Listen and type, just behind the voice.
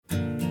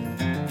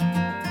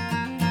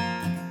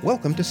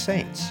Welcome to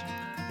Saints.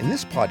 In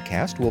this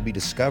podcast, we'll be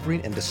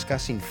discovering and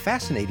discussing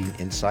fascinating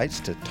insights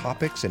to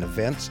topics and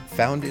events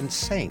found in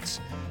Saints,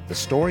 the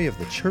story of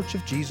the Church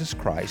of Jesus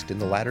Christ in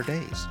the latter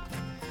days.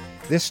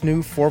 This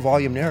new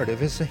 4-volume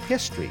narrative is a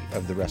history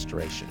of the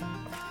Restoration.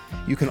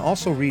 You can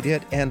also read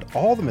it and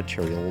all the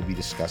material we'll be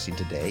discussing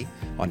today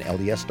on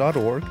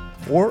LDS.org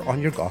or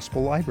on your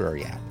Gospel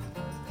Library app.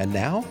 And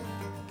now,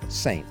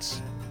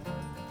 Saints.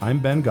 I'm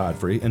Ben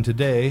Godfrey, and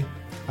today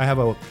I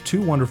have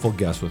two wonderful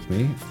guests with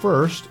me.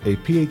 First, a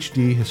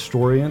PhD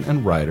historian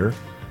and writer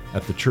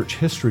at the Church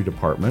History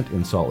Department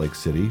in Salt Lake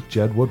City,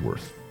 Jed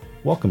Woodworth.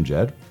 Welcome,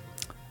 Jed.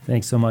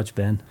 Thanks so much,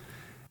 Ben.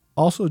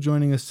 Also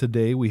joining us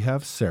today, we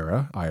have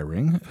Sarah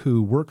Eyring,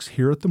 who works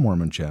here at the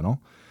Mormon Channel.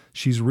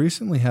 She's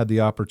recently had the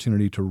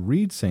opportunity to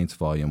read Saints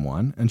Volume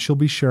 1, and she'll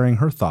be sharing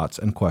her thoughts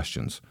and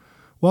questions.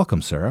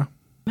 Welcome, Sarah.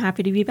 I'm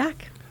happy to be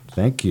back.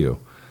 Thank you.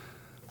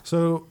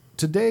 So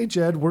today,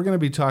 Jed, we're going to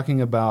be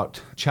talking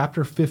about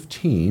Chapter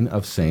 15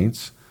 of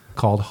Saints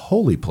called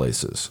Holy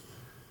Places.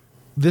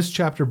 This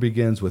chapter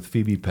begins with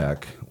Phoebe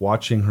Peck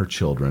watching her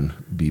children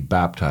be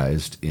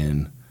baptized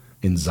in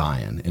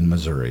Zion, in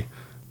Missouri.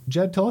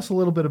 Jed, tell us a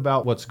little bit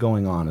about what's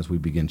going on as we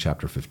begin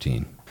Chapter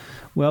 15.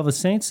 Well, the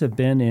Saints have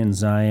been in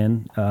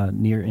Zion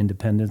near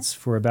Independence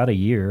for about a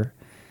year,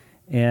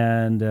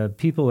 and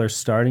people are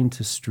starting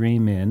to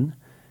stream in.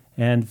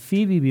 And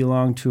Phoebe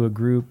belonged to a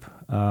group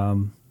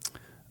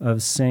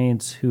of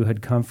saints who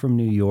had come from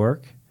New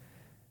York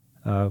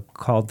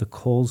called the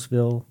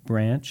Colesville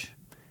Branch.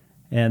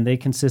 And they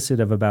consisted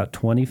of about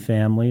 20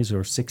 families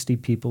or 60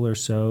 people or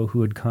so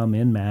who had come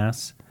en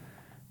masse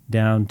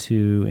down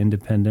to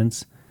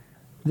Independence.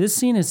 This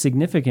scene is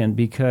significant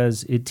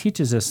because it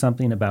teaches us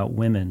something about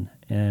women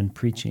and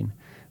preaching.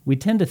 We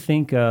tend to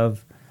think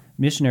of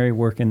missionary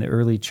work in the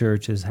early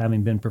church as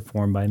having been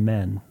performed by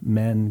men.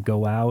 Men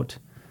go out,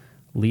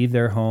 leave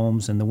their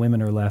homes, and the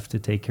women are left to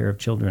take care of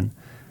children.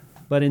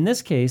 But in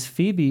this case,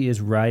 Phoebe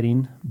is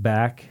writing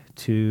back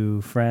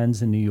to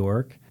friends in New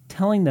York,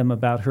 telling them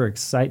about her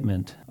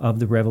excitement of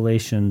the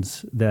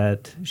revelations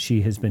that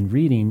she has been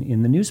reading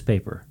in the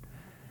newspaper.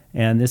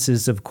 And this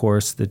is, of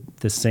course,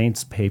 the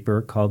Saints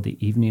paper called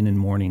the Evening and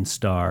Morning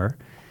Star.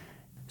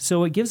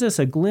 So it gives us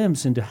a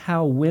glimpse into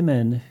how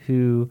women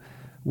who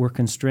were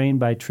constrained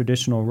by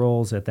traditional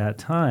roles at that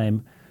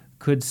time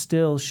could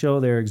still show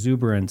their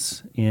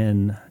exuberance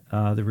in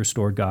the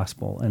restored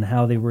gospel and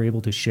how they were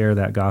able to share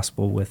that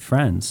gospel with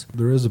friends.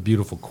 There is a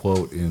beautiful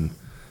quote in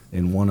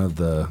one of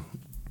the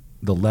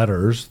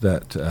letters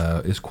that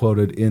is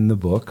quoted in the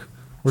book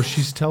where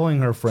she's telling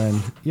her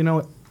friend, you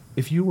know,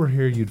 if you were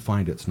here, you'd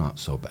find it's not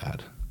so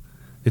bad.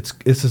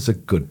 This is a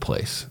good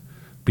place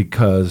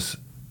because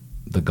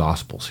the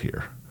gospel's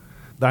here.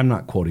 I'm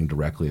not quoting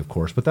directly, of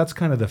course, but that's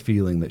kind of the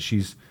feeling that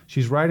she's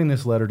writing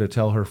this letter to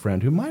tell her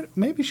friend who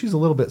maybe she's a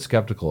little bit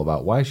skeptical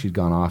about why she'd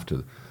gone off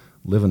to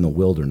live in the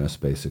wilderness,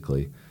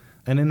 basically.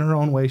 And in her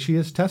own way, she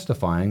is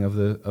testifying of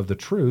the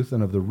truth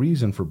and of the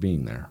reason for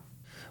being there.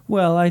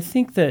 Well, I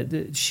think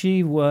that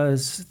she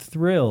was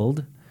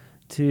thrilled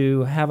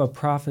to have a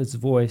prophet's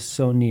voice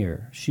so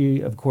near. She,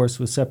 of course,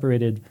 was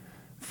separated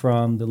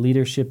from the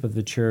leadership of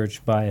the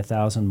church by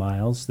 1,000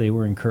 miles. They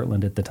were in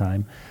Kirtland at the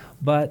time.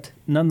 But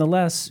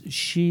nonetheless,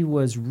 she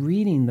was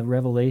reading the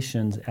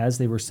revelations as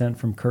they were sent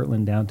from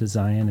Kirtland down to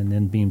Zion and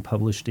then being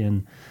published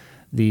in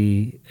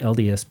the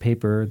LDS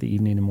paper, the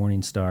Evening and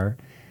Morning Star.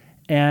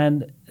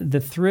 And the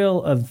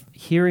thrill of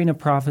hearing a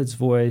prophet's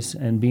voice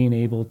and being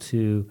able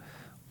to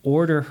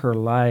order her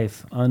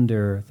life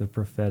under the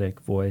prophetic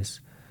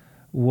voice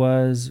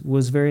was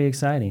very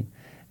exciting.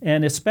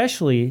 And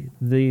especially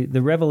the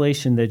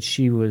revelation that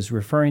she was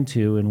referring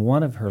to in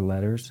one of her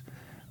letters,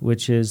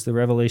 which is the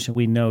revelation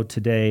we know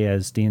today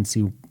as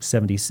D&C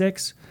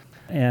 76,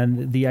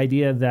 and the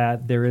idea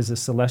that there is a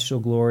celestial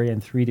glory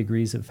and 3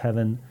 degrees of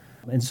heaven.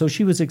 And so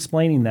she was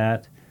explaining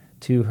that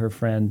to her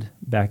friend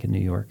back in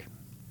New York.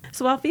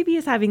 So while Phoebe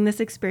is having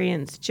this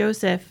experience,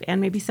 Joseph and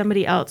maybe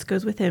somebody else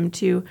goes with him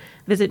to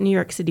visit New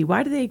York City.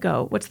 Why do they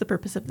go? What's the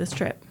purpose of this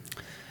trip?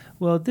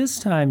 Well, at this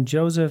time,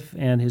 Joseph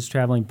and his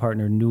traveling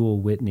partner, Newell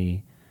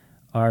Whitney,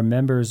 are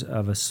members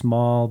of a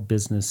small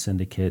business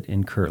syndicate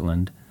in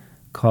Kirtland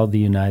called the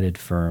United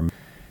Firm.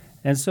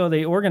 And so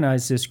they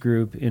organize this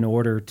group in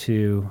order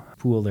to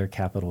pool their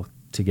capital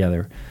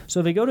together.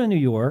 So they go to New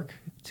York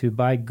to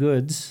buy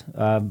goods.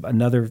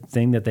 Another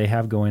thing that they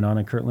have going on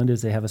in Kirtland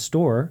is they have a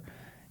store.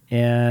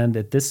 And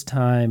at this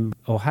time,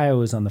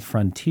 Ohio is on the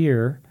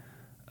frontier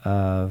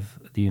of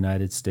the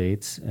United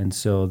States. And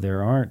so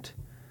there aren't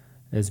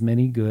as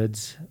many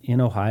goods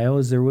in Ohio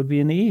as there would be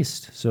in the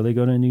East. So they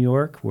go to New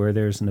York, where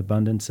there's an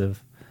abundance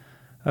of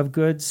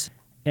goods.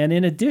 And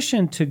in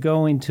addition to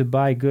going to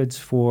buy goods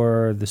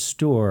for the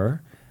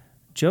store,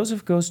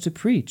 Joseph goes to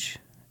preach.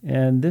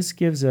 And this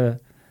gives a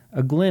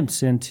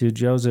glimpse into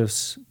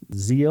Joseph's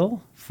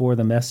zeal for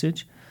the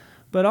message.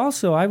 But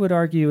also, I would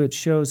argue it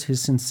shows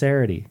his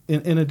sincerity.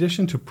 In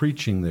addition to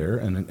preaching there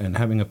and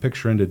having a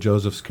picture into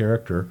Joseph's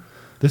character,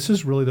 this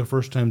is really the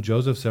first time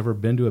Joseph's ever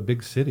been to a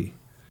big city.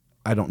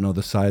 I don't know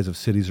the size of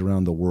cities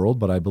around the world,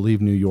 but I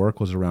believe New York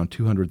was around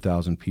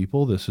 200,000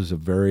 people. This is a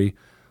very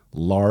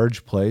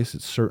large place.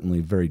 It's certainly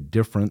very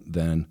different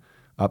than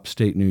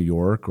upstate New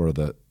York or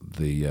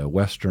the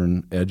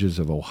western edges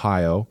of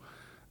Ohio.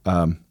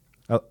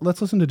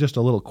 Let's listen to just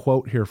a little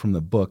quote here from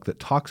the book that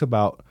talks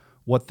about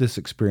what this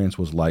experience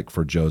was like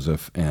for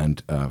Joseph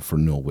and for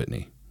Newell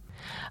Whitney.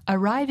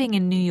 Arriving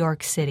in New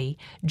York City,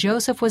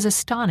 Joseph was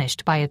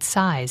astonished by its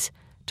size.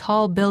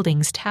 Tall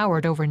buildings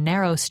towered over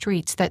narrow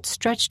streets that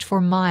stretched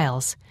for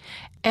miles.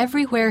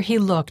 Everywhere he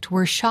looked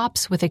were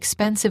shops with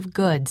expensive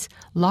goods,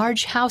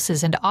 large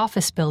houses and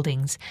office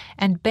buildings,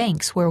 and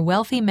banks where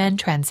wealthy men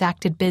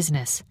transacted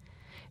business.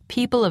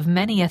 People of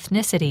many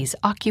ethnicities,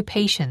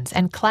 occupations,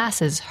 and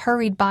classes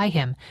hurried by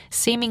him,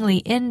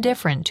 seemingly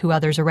indifferent to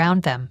others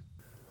around them.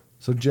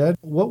 So, Jed,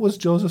 what was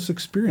Joseph's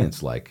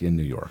experience like in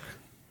New York?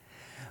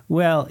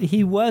 Well,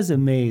 he was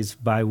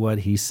amazed by what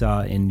he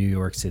saw in New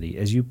York City.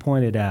 As you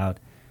pointed out,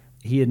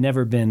 he had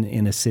never been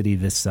in a city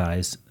this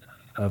size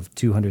of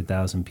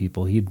 200,000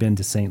 people. He'd been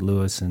to St.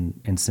 Louis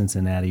and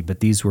Cincinnati, but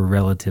these were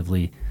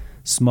relatively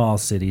small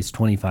cities,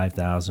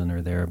 25,000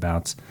 or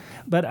thereabouts.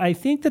 But I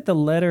think that the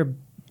letter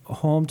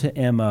home to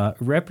Emma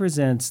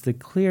represents the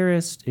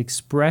clearest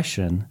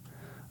expression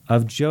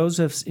of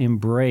Joseph's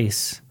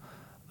embrace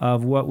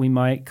of what we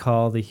might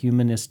call the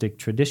humanistic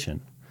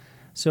tradition.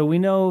 So we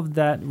know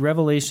that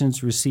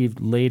revelations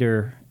received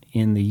later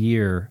in the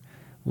year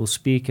will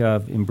speak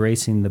of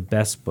embracing the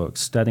best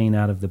books, studying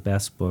out of the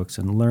best books,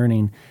 and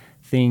learning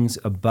things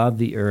above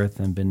the earth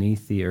and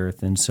beneath the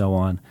earth and so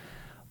on.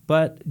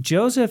 But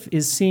Joseph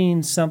is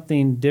seeing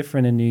something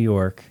different in New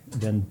York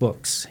than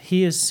books.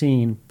 He is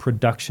seeing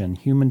production,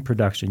 human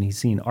production. He's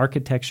seeing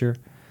architecture,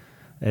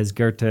 as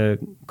Goethe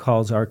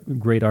calls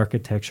great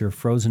architecture,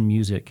 frozen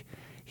music.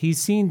 He's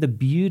seeing the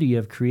beauty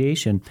of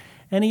creation.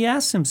 And he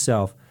asks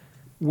himself,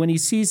 when he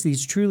sees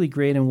these truly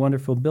great and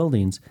wonderful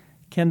buildings,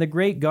 can the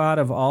great God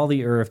of all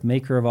the earth,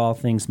 maker of all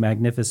things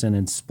magnificent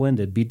and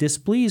splendid, be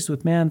displeased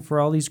with man for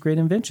all these great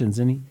inventions?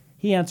 And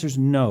he answers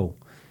no.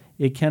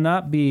 It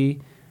cannot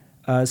be,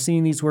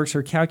 seeing these works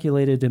are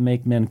calculated to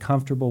make men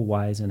comfortable,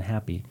 wise, and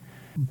happy.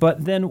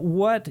 But then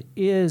what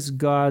is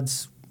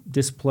God's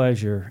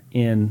displeasure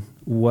in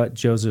what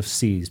Joseph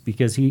sees?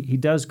 Because he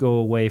does go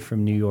away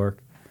from New York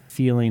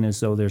feeling as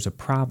though there's a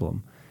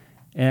problem.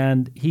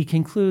 And he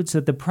concludes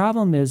that the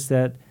problem is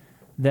that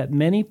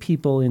many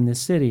people in the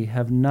city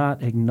have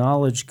not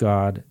acknowledged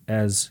God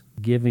as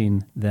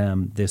giving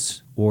them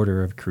this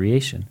order of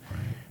creation. Right.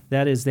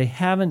 That is, they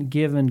haven't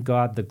given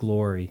God the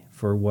glory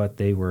for what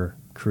they were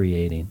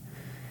creating.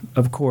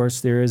 Of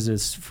course, there is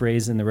this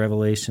phrase in the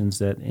Revelations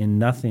that in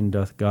nothing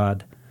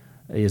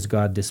is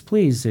God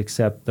displeased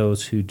except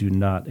those who do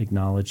not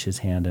acknowledge his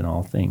hand in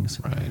all things.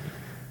 Right.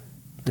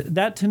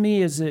 That to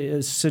me is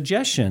a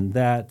suggestion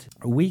that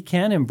we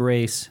can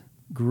embrace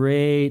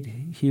great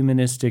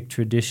humanistic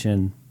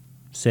tradition,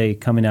 say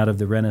coming out of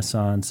the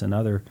Renaissance and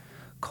other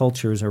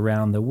cultures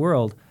around the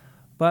world,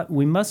 but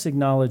we must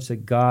acknowledge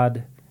that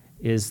God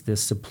is the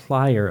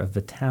supplier of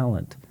the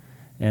talent,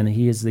 and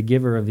he is the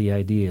giver of the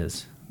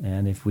ideas.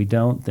 And if we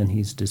don't, then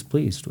he's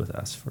displeased with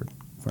us for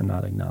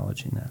not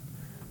acknowledging that.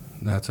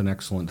 That's an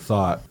excellent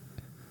thought.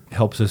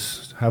 Helps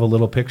us have a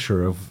little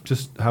picture of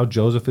just how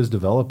Joseph is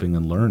developing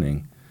and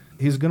learning.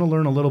 He's going to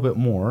learn a little bit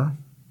more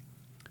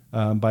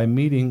by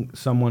meeting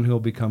someone who will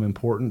become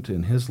important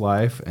in his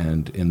life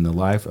and in the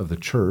life of the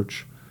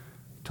church.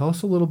 Tell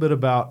us a little bit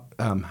about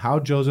how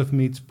Joseph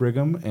meets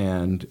Brigham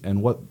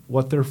and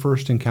what their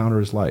first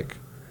encounter is like.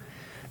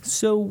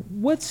 So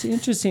what's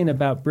interesting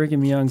about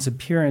Brigham Young's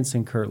appearance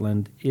in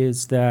Kirtland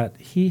is that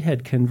he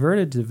had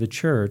converted to the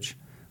church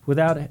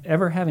without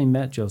ever having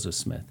met Joseph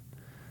Smith.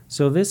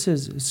 So this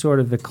is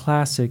sort of the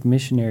classic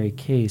missionary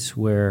case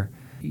where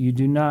you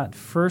do not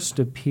first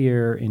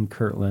appear in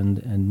Kirtland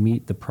and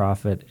meet the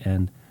prophet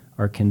and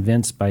are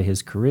convinced by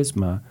his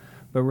charisma,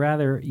 but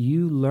rather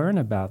you learn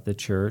about the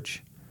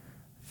church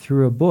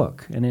through a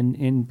book. And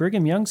in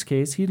Brigham Young's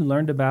case, he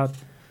learned about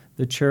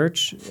the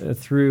church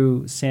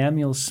through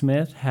Samuel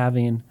Smith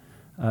having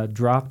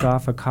dropped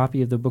off a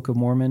copy of the Book of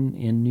Mormon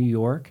in New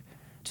York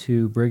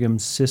to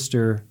Brigham's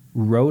sister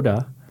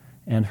Rhoda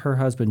and her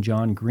husband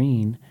John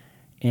Green.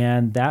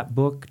 And that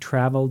book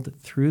traveled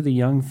through the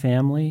Young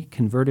family,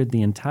 converted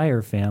the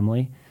entire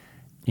family,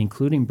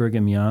 including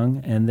Brigham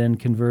Young, and then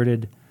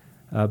converted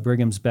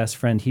Brigham's best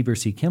friend, Heber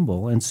C.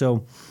 Kimball. And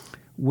so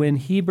when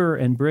Heber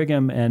and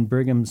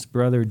Brigham's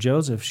brother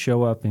Joseph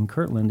show up in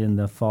Kirtland in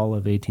the fall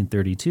of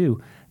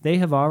 1832, they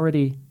have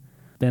already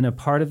been a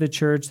part of the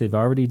church, they've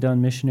already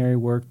done missionary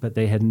work, but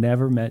they had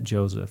never met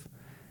Joseph.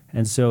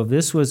 And so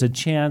this was a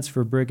chance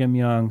for Brigham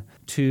Young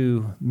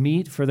to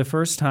meet for the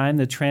first time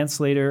the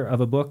translator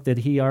of a book that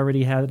he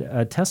already had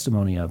a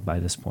testimony of by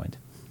this point.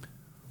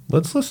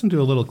 Let's listen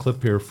to a little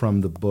clip here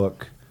from the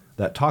book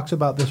that talks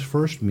about this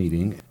first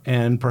meeting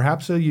and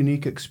perhaps a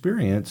unique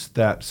experience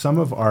that some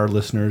of our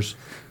listeners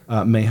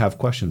may have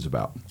questions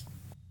about.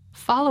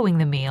 Following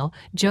the meal,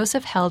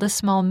 Joseph held a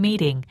small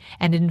meeting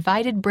and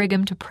invited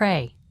Brigham to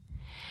pray.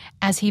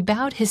 As he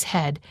bowed his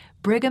head,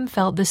 Brigham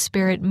felt the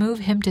Spirit move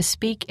him to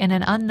speak in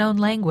an unknown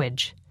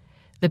language.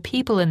 The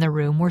people in the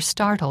room were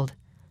startled.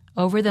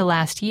 Over the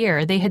last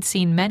year, they had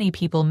seen many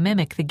people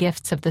mimic the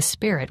gifts of the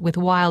Spirit with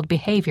wild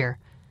behavior.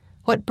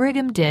 What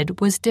Brigham did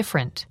was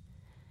different.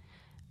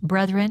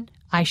 "Brethren,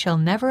 I shall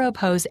never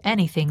oppose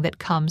anything that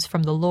comes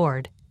from the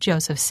Lord,"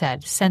 Joseph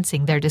said,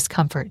 sensing their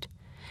discomfort.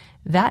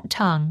 "That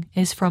tongue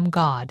is from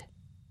God."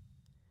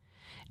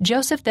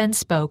 Joseph then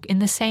spoke in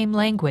the same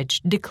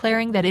language,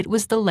 declaring that it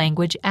was the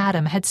language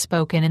Adam had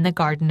spoken in the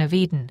Garden of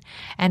Eden,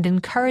 and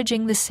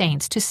encouraging the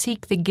saints to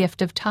seek the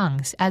gift of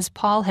tongues, as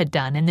Paul had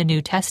done in the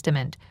New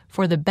Testament,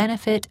 for the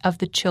benefit of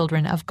the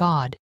children of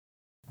God.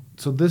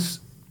 So this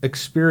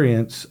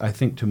experience, I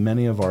think, to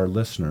many of our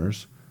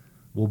listeners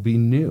will be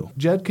new.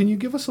 Jed, can you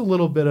give us a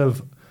little bit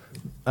of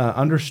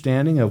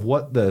understanding of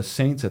what the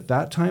saints at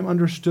that time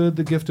understood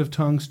the gift of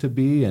tongues to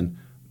be, and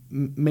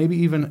maybe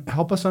even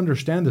help us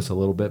understand this a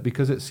little bit,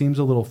 because it seems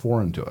a little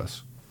foreign to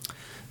us?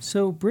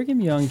 So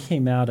Brigham Young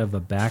came out of a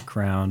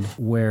background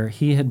where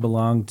he had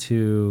belonged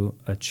to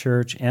a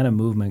church and a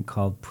movement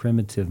called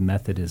Primitive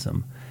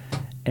Methodism.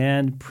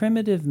 And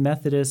Primitive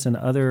Methodists and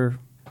other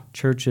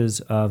churches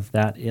of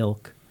that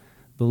ilk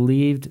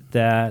believed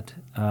that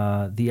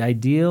the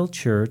ideal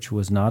church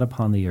was not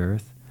upon the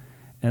earth,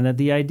 and that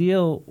the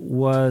ideal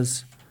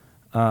was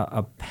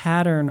a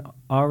pattern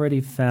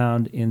already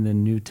found in the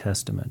New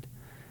Testament.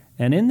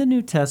 And in the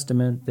New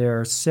Testament, there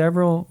are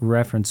several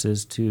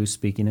references to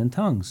speaking in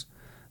tongues,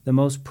 the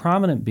most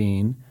prominent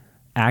being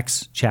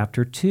Acts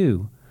chapter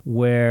 2,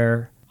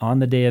 where on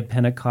the day of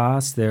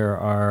Pentecost there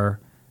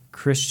are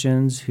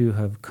Christians who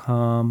have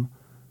come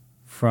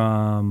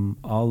from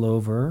all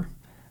over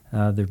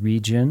the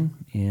region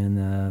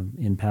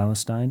in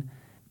Palestine.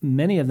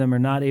 Many of them are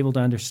not able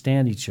to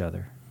understand each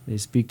other. They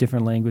speak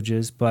different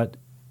languages, but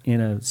in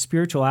a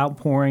spiritual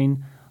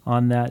outpouring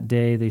on that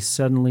day, they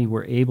suddenly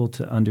were able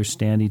to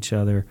understand each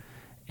other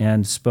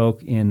and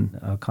spoke in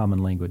a common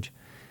language.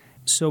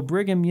 So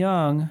Brigham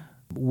Young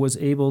was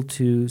able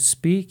to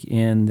speak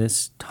in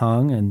this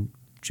tongue, and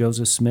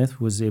Joseph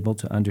Smith was able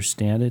to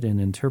understand it and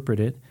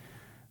interpret it.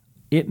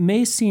 It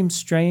may seem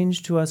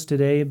strange to us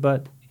today,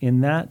 but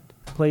in that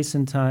place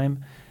and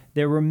time,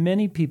 there were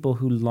many people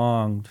who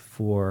longed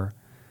for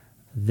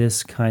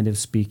this kind of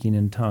speaking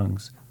in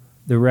tongues.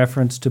 The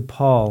reference to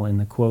Paul in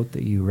the quote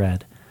that you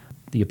read.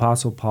 The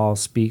Apostle Paul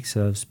speaks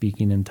of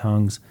speaking in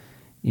tongues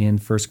in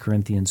 1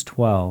 Corinthians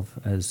 12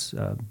 as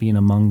being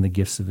among the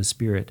gifts of the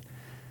Spirit.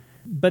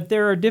 But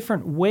there are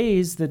different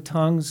ways that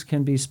tongues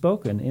can be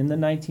spoken. In the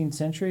 19th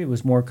century, it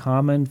was more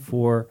common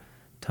for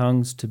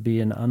tongues to be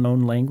an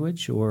unknown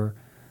language or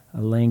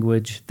a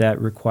language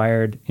that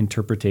required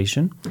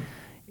interpretation.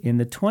 In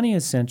the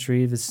 20th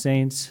century, the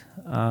saints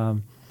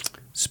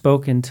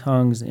spoke in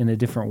tongues in a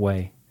different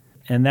way.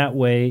 And that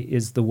way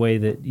is the way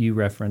that you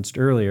referenced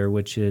earlier,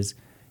 which is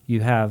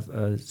you have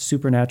a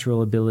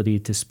supernatural ability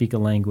to speak a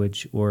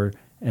language or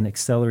an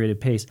accelerated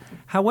pace.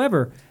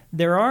 However,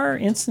 there are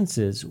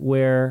instances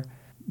where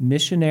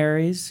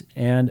missionaries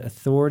and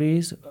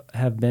authorities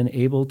have been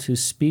able to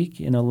speak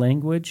in a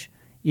language,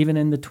 even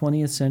in the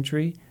 20th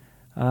century,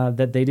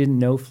 that they didn't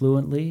know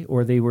fluently,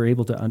 or they were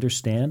able to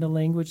understand a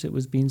language that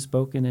was being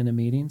spoken in a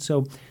meeting.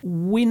 So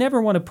we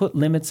never want to put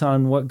limits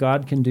on what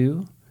God can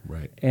do.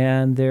 Right.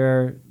 And there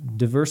are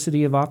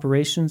diversity of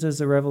operations, as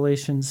the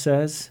Revelation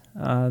says,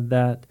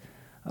 that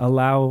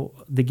allow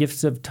the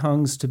gifts of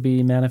tongues to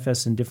be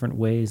manifest in different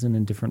ways and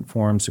in different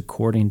forms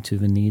according to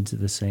the needs of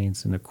the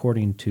saints and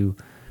according to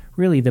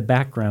really the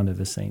background of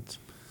the saints.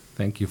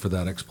 Thank you for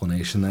that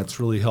explanation. That's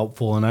really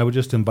helpful. And I would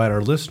just invite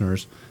our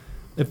listeners,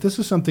 if this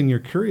is something you're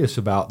curious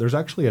about, there's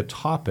actually a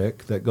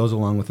topic that goes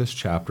along with this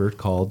chapter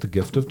called The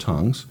Gift of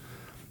Tongues.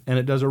 And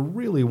it does a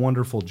really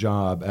wonderful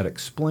job at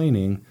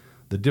explaining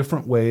the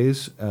different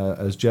ways,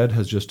 as Jed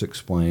has just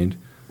explained,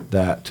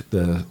 that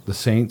the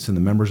saints and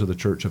the members of the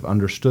church have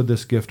understood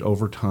this gift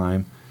over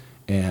time,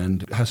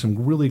 and has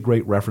some really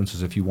great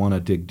references if you want to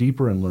dig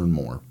deeper and learn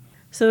more.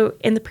 So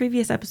in the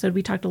previous episode,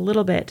 we talked a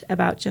little bit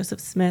about Joseph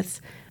Smith's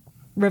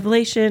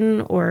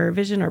revelation or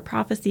vision or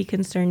prophecy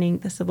concerning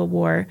the Civil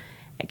War.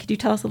 Could you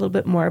tell us a little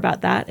bit more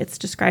about that? It's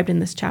described in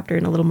this chapter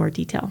in a little more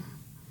detail.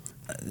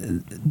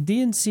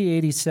 D&C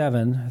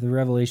 87, the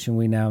revelation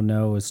we now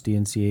know as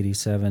D&C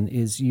 87,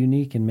 is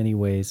unique in many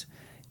ways.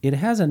 It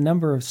has a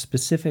number of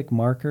specific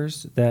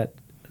markers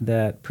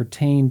that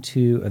pertain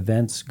to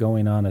events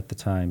going on at the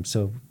time.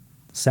 So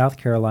South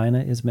Carolina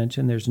is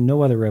mentioned. There's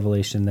no other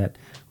revelation that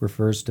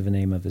refers to the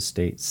name of a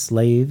state.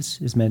 Slaves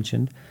is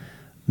mentioned.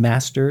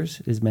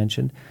 Masters is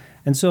mentioned.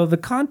 And so the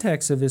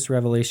context of this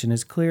revelation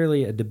is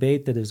clearly a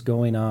debate that is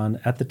going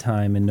on at the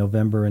time in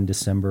November and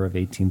December of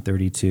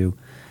 1832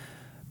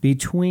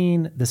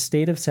 between the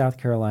state of South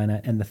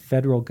Carolina and the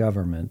federal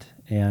government.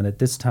 And at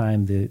this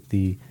time,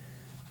 the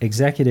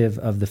executive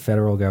of the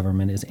federal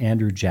government is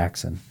Andrew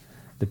Jackson,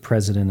 the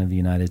president of the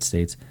United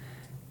States.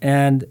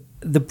 And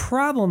the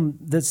problem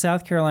that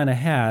South Carolina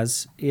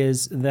has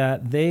is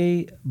that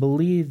they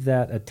believe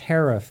that a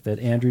tariff that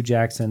Andrew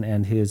Jackson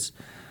and his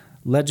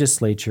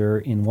legislature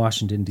in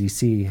Washington,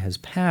 D.C. has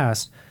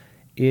passed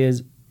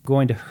is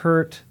going to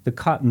hurt the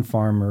cotton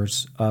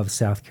farmers of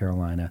South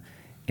Carolina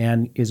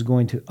and is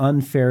going to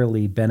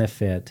unfairly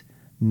benefit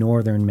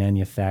northern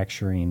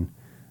manufacturing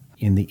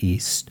in the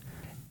East.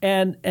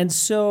 And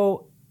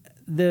so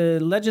the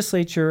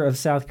legislature of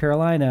South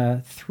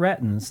Carolina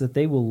threatens that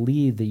they will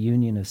leave the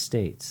Union of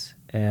States,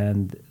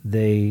 and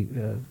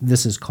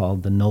this is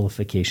called the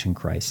nullification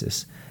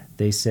crisis.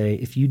 They say,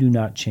 if you do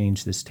not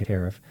change this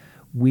tariff,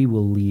 we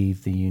will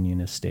leave the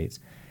Union of States.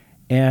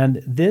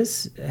 And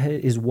this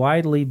is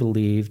widely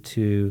believed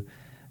to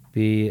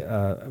be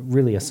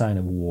really a sign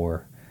of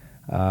war,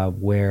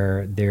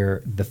 where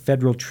the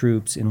federal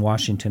troops in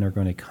Washington are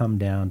going to come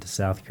down to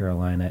South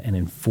Carolina and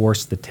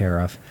enforce the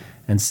tariff,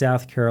 and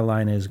South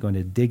Carolina is going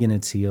to dig in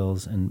its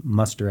heels and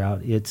muster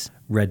out its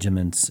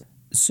regiments.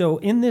 So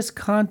in this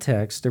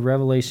context, a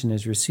revelation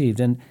is received.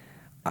 And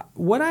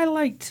what I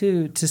like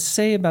to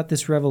say about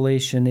this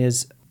revelation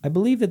is I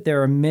believe that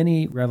there are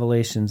many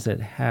revelations that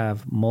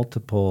have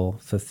multiple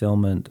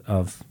fulfillment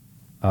of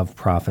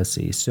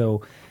prophecy.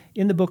 So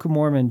in the Book of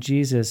Mormon,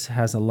 Jesus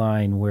has a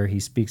line where he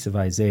speaks of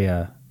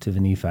Isaiah to the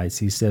Nephites.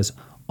 He says,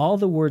 all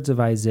the words of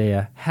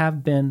Isaiah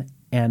have been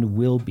and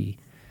will be.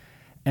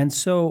 And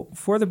so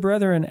for the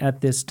brethren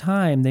at this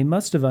time, they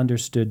must have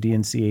understood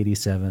D&C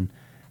 87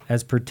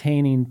 as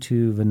pertaining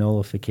to the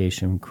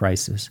nullification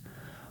crisis.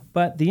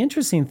 But the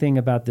interesting thing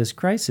about this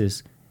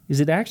crisis is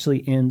it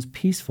actually ends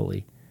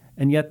peacefully.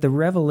 And yet the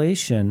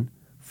revelation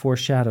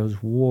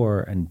foreshadows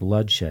war and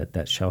bloodshed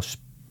that shall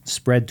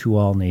spread to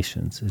all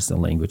nations, is the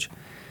language.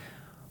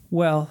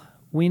 Well,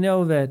 we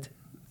know that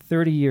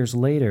 30 years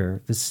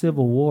later, the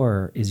Civil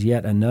War is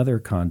yet another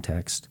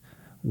context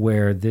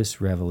where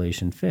this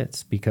revelation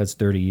fits, because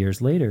 30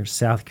 years later,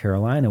 South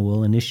Carolina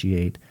will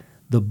initiate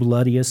the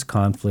bloodiest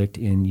conflict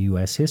in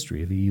U.S.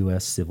 history, the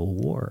U.S. Civil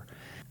War.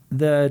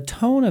 The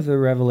tone of the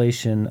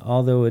revelation,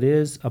 although it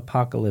is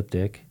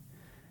apocalyptic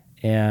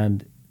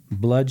and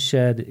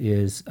bloodshed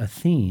is a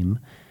theme,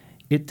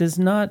 it does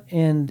not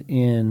end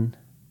in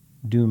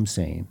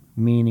doomsaying,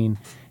 meaning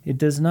it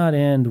does not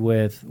end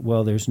with,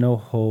 well, there's no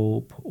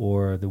hope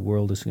or the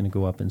world is going to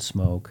go up in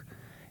smoke.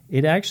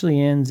 It actually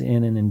ends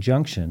in an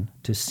injunction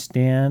to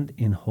stand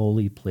in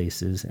holy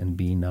places and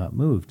be not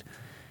moved.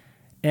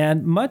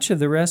 And much of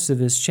the rest of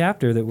this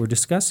chapter that we're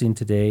discussing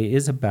today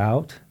is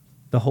about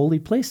the holy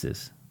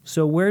places.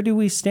 So where do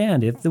we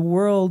stand? If the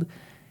world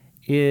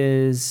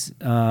is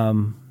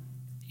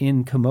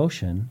in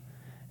commotion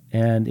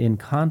and in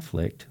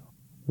conflict,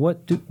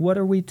 what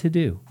are we to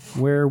do?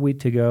 Where are we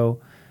to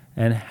go?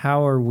 And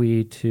how are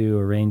we to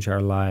arrange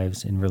our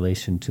lives in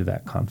relation to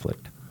that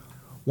conflict?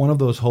 One of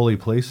those holy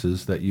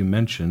places that you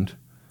mentioned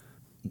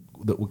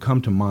that would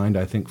come to mind,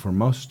 I think, for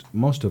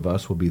most of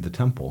us will be the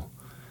temple.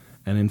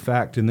 And in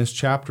fact, in this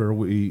chapter,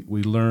 we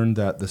learn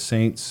that the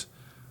saints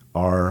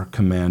are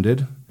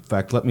commanded. In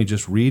fact, let me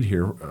just read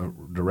here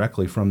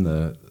directly from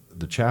the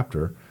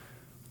chapter,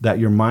 that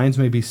your minds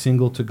may be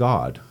single to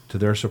God. To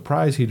their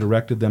surprise, he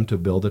directed them to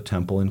build a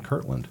temple in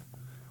Kirtland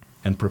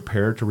and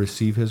prepare to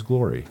receive his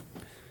glory.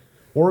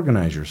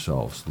 Organize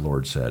yourselves, the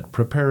Lord said.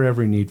 Prepare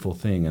every needful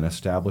thing and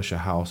establish a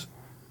house,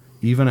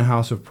 even a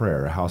house of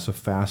prayer, a house of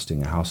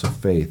fasting, a house of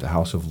faith, a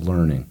house of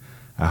learning,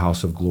 a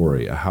house of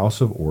glory, a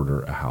house of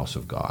order, a house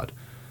of God.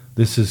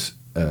 This is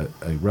a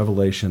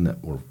revelation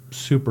that we're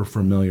super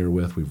familiar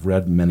with. We've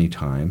read many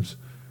times.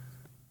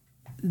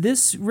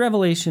 This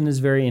revelation is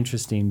very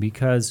interesting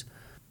because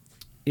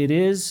it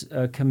is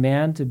a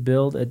command to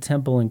build a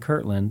temple in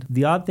Kirtland.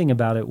 The odd thing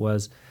about it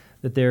was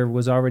that there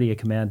was already a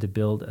command to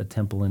build a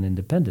temple in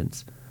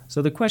Independence.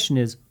 So the question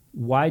is,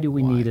 why do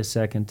we need a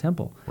second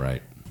temple?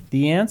 Right.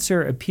 The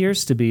answer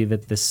appears to be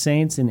that the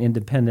saints in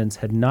Independence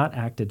had not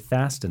acted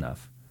fast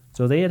enough.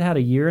 So they had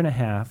a year and a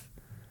half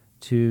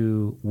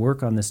to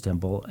work on this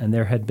temple, and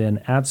there had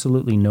been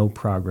absolutely no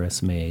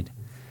progress made.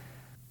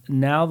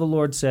 Now the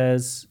Lord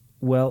says,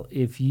 well,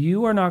 if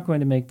you are not going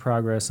to make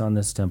progress on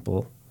this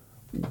temple,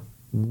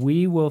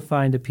 we will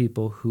find a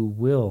people who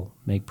will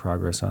make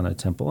progress on a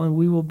temple, and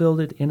we will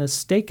build it in a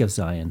stake of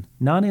Zion.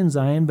 Not in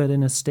Zion, but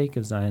in a stake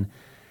of Zion.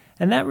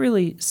 And that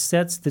really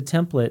sets the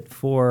template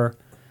for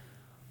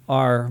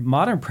our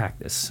modern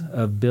practice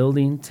of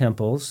building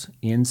temples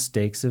in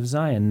stakes of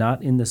Zion,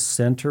 not in the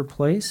center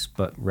place,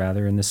 but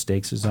rather in the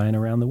stakes of Zion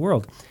around the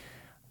world.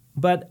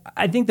 But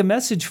I think the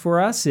message for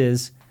us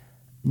is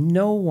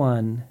no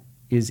one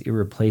is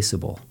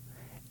irreplaceable.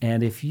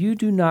 And if you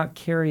do not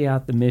carry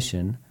out the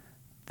mission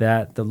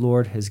that the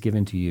Lord has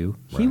given to you,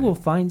 He will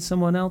find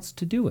someone else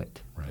to do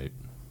it. Right.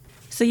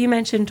 So you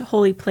mentioned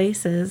holy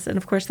places, and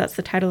of course that's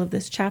the title of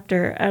this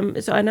chapter.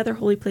 So another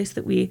holy place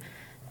that we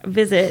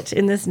visit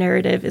in this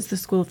narrative is the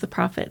School of the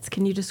Prophets.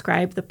 Can you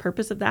describe the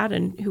purpose of that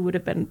and who would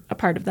have been a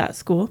part of that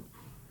school?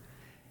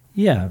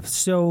 Yeah,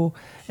 so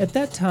at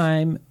that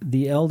time,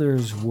 the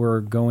elders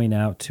were going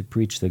out to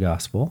preach the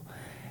gospel,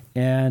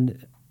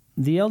 and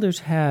the elders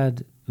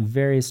had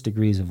various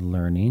degrees of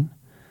learning.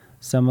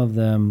 Some of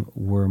them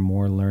were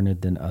more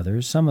learned than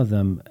others. Some of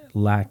them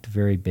lacked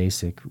very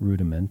basic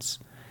rudiments.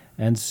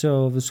 And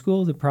so the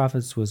School of the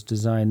Prophets was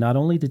designed not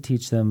only to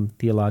teach them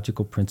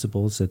theological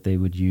principles that they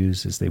would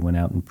use as they went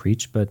out and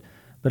preached, but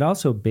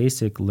also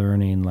basic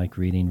learning like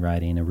reading,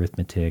 writing,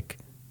 arithmetic,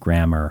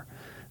 grammar,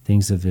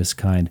 things of this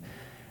kind.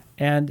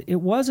 And it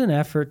was an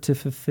effort to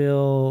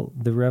fulfill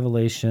the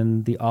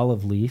revelation, the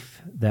olive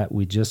leaf that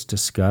we just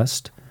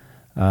discussed,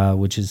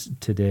 which is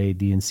today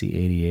D&C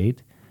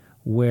 88,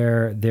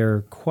 where there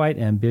are quite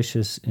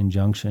ambitious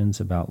injunctions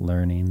about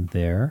learning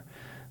there.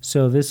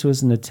 So this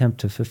was an attempt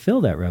to fulfill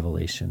that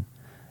revelation.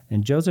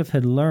 And Joseph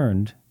had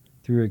learned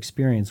through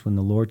experience when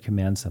the Lord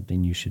commands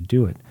something, you should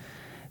do it.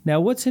 Now,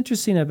 what's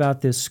interesting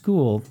about this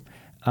school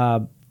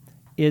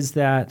is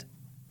that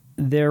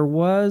there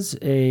was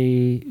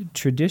a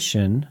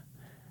tradition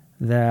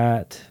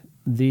that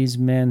these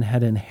men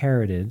had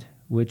inherited,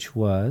 which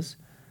was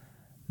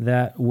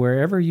that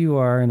wherever you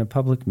are in a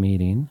public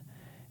meeting,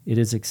 it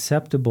is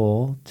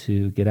acceptable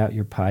to get out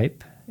your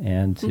pipe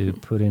and to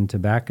put in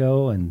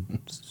tobacco and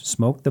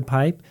smoke the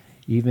pipe,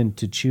 even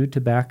to chew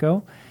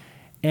tobacco.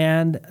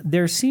 And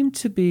there seemed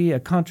to be a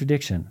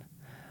contradiction.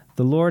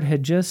 The Lord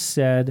had just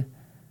said,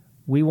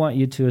 we want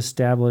you to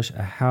establish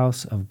a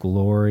house of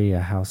glory,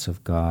 a house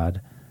of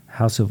God,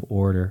 house of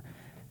order.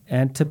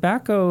 And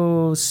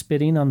tobacco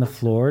spitting on the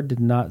floor did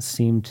not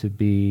seem to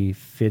be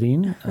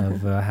fitting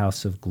of a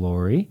house of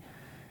glory.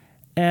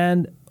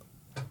 And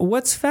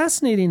what's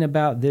fascinating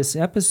about this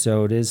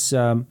episode is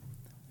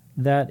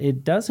that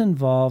it does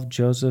involve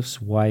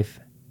Joseph's wife,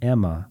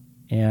 Emma.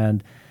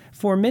 And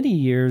for many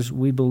years,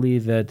 we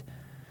believe that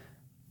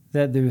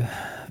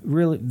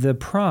the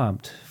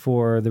prompt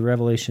for the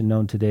revelation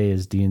known today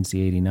as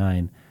D&C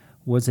 89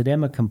 was that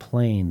Emma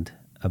complained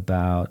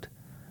about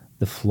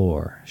the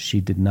floor.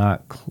 She did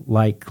not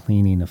like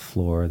cleaning a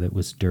floor that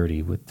was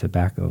dirty with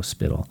tobacco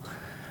spittle.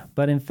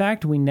 But in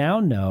fact, we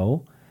now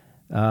know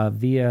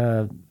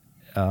via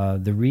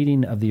the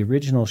reading of the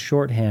original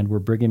shorthand where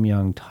Brigham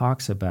Young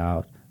talks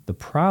about the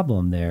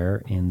problem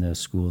there in the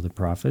School of the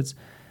Prophets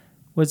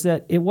was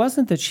that it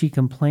wasn't that she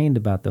complained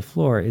about the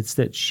floor, it's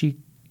that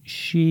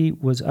she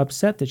was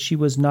upset that she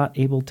was not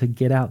able to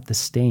get out the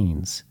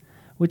stains,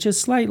 which is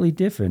slightly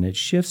different. It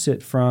shifts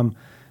it from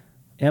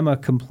Emma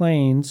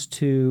complains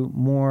to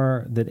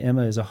more that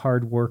Emma is a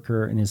hard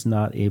worker and is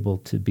not able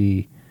to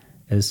be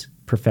as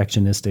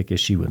perfectionistic as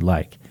she would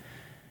like.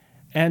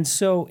 And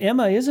so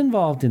Emma is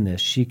involved in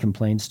this. She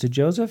complains to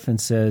Joseph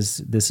and says,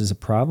 this is a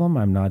problem.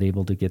 I'm not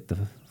able to get the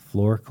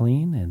floor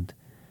clean.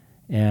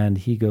 And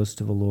he goes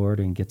to the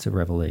Lord and gets a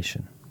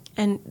revelation.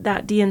 And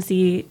that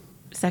D&C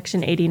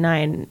section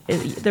 89,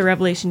 the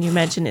revelation you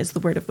mentioned is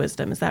the word of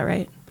wisdom. Is that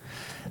right?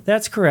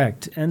 That's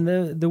correct. And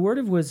the word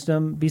of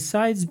wisdom,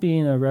 besides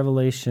being a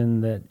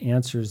revelation that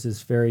answers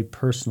this very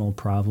personal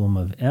problem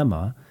of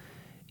Emma,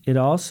 it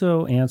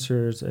also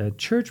answers a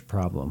church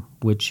problem,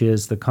 which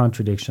is the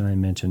contradiction I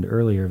mentioned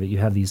earlier, that you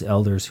have these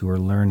elders who are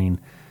learning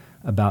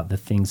about the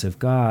things of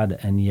God,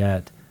 and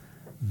yet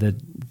the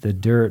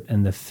dirt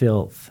and the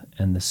filth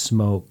and the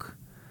smoke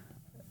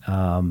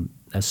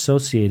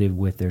associated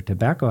with their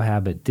tobacco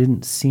habit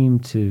didn't seem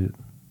to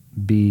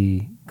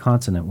be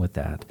consonant with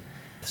that.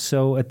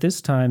 So at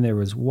this time, there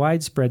was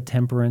widespread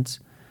temperance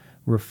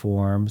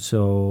reform.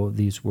 So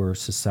these were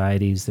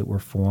societies that were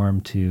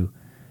formed to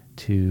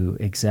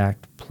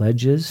exact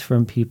pledges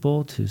from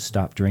people to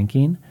stop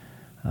drinking.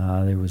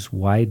 There was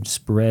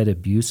widespread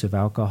abuse of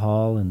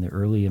alcohol in the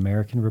early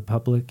American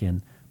Republic,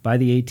 and by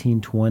the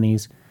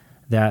 1820s,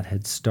 that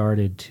had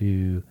started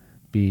to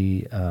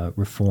be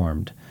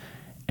reformed.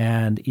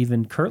 And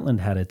even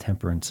Kirtland had a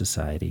temperance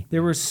society.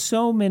 There were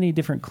so many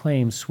different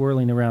claims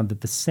swirling around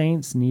that the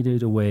saints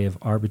needed a way of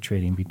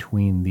arbitrating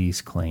between these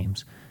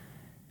claims.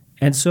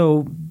 And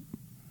so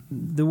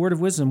the word of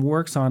wisdom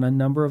works on a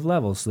number of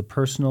levels, the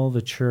personal,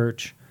 the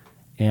church,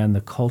 and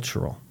the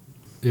cultural.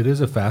 It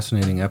is a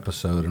fascinating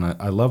episode, and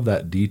I love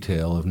that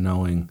detail of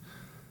knowing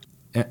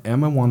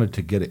Emma wanted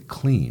to get it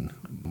clean.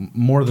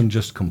 More than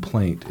just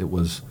complaint, it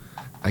was,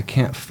 I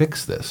can't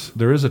fix this.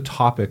 There is a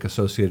topic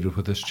associated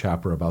with this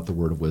chapter about the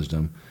word of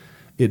wisdom.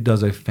 It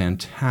does a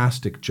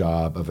fantastic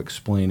job of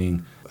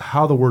explaining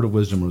how the word of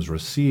wisdom was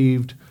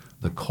received,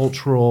 the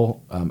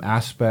cultural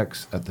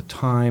aspects at the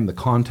time, the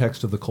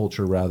context of the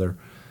culture, rather,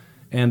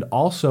 and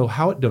also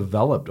how it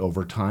developed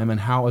over time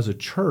and how, as a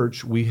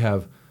church, we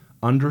have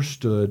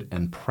understood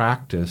and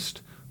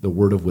practiced the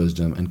word of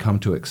wisdom and come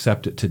to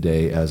accept it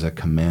today as a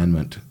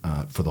commandment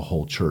for the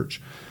whole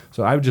church.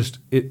 So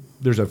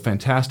there's a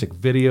fantastic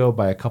video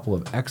by a couple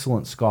of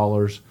excellent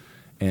scholars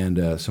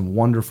and some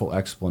wonderful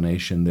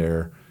explanation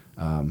there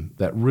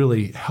that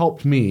really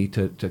helped me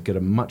to get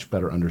a much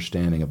better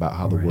understanding about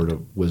how the word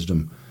of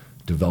wisdom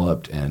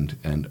developed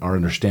and our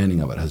understanding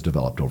of it has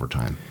developed over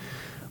time.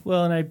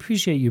 Well, and I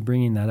appreciate you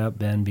bringing that up,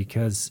 Ben,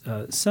 because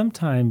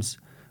sometimes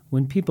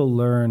when people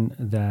learn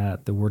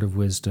that the word of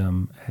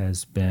wisdom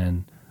has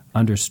been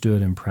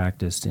understood and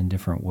practiced in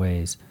different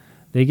ways,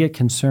 they get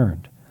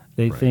concerned.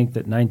 They think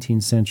that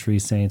 19th century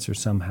saints are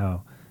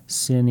somehow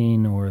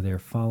sinning or they're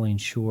falling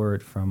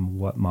short from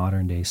what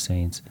modern day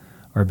saints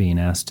are being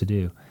asked to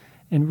do.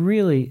 And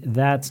really,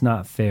 that's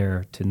not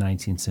fair to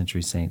 19th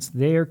century saints.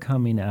 They are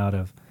coming out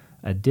of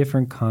a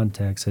different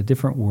context, a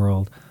different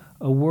world,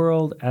 a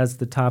world, as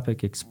the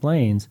topic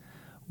explains,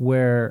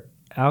 where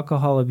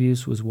alcohol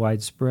abuse was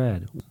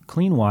widespread.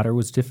 Clean water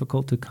was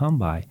difficult to come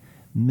by.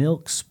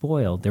 Milk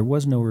spoiled. There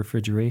was no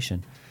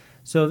refrigeration.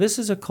 So this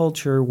is a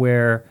culture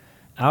where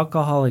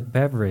alcoholic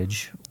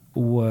beverage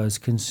was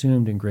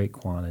consumed in great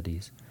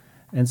quantities.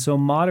 And so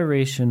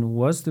moderation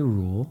was the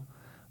rule,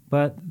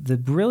 but the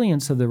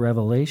brilliance of the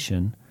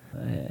revelation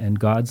and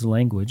God's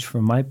language,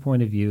 from my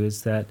point of view,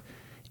 is that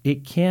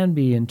it can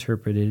be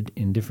interpreted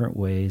in different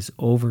ways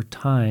over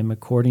time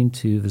according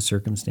to the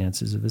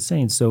circumstances of the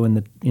saints. So in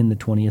the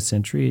 20th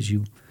century, as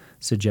you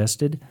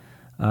suggested,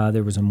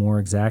 there was a more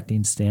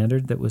exacting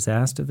standard that was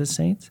asked of the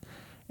saints,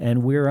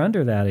 and we're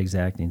under that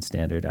exacting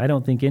standard. I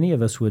don't think any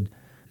of us would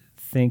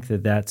think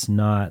that that's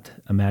not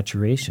a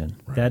maturation.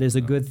 Right. That is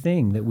a good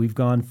thing that we've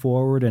gone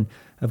forward, and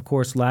of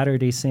course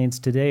Latter-day Saints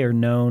today are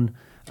known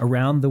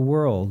around the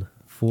world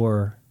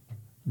for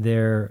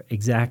their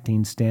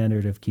exacting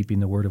standard of keeping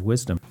the word of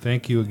wisdom.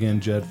 Thank you again,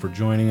 Jed, for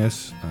joining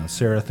us.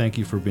 Sarah, thank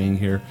you for being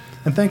here.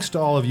 And thanks to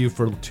all of you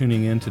for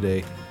tuning in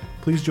today.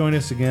 Please join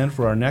us again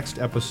for our next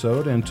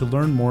episode. And to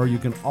learn more, you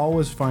can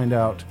always find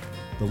out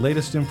the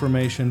latest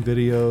information,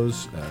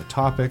 videos,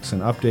 topics,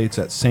 and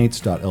updates at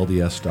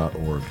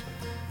saints.lds.org.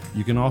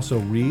 You can also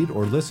read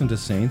or listen to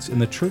Saints in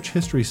the church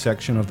history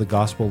section of the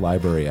Gospel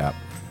Library app.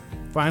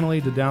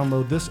 Finally, to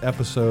download this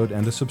episode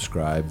and to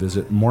subscribe,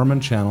 visit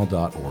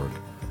mormonchannel.org.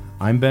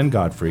 I'm Ben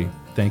Godfrey.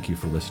 Thank you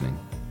for listening.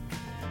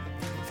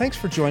 Thanks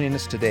for joining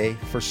us today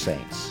for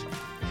Saints.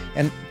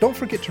 And don't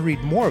forget to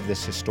read more of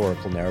this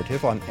historical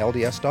narrative on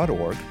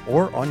LDS.org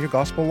or on your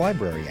Gospel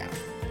Library app.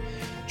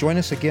 Join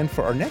us again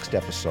for our next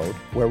episode,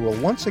 where we'll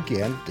once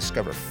again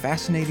discover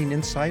fascinating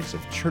insights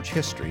of church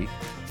history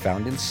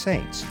found in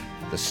Saints,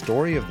 the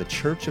story of the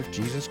Church of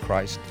Jesus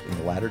Christ in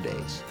the latter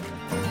days.